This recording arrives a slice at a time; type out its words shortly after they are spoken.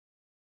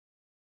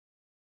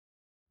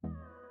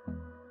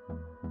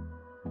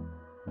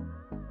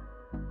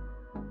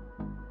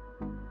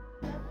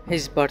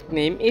His birth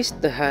name is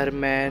Dhar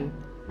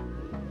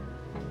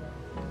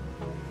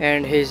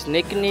and his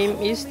nickname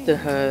is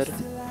Dhar.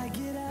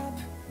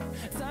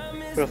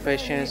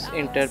 Professions: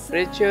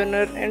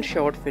 entrepreneur and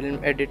short film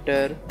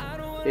editor.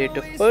 Date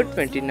of birth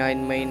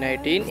 29 May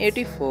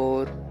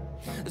 1984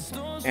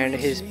 and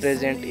his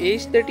present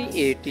age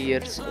 38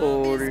 years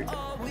old.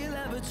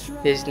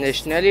 His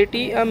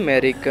nationality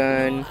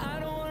American.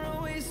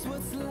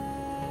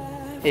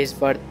 His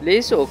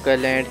birthplace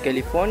Oakland,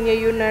 California,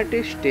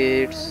 United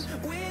States.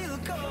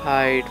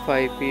 Height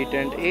 5 feet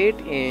and 8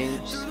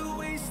 inches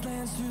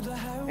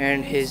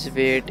and his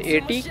weight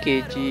 80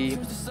 kg.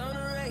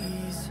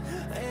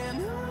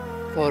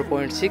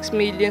 4.6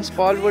 million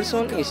followers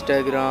on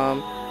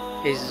Instagram.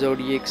 His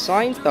zodiac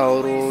sign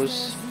Taurus.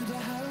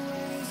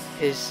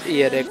 His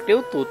year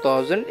active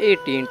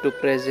 2018 to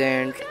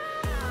present.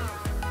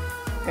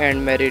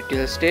 And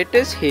marital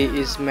status, he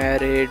is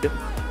married.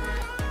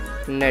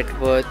 Net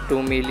worth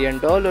 $2 million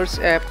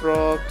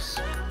approx.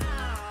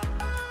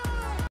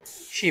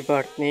 She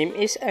birth name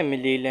is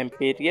Emily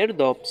Lamperier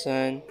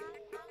Dobson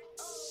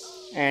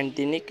and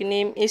the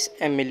nickname is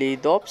Emily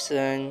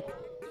Dobson.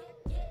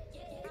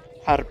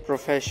 Her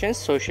profession: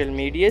 social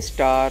media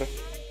star.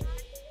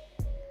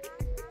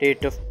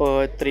 Date of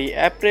birth 3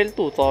 April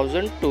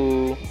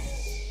 2002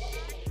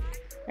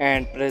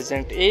 and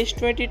present age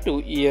 22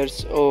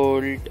 years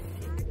old.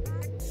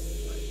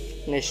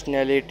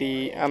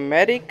 Nationality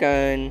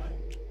American.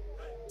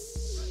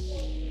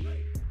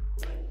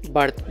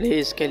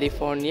 Birthplace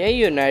California,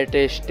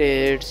 United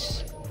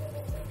States.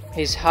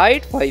 His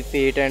height 5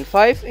 feet and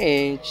 5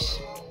 inches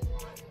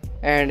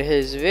and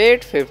his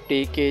weight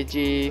 50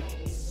 kg.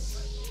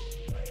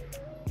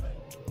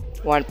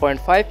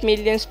 1.5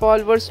 million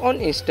followers on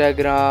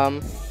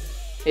Instagram.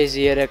 His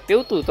year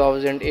active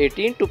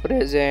 2018 to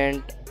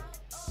present.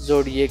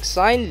 Zodiac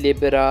sign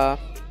Libra.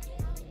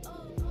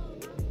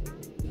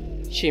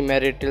 She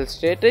marital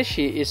status,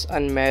 she is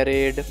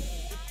unmarried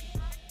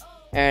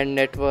and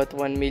net worth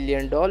 $1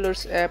 million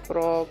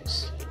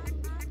approx.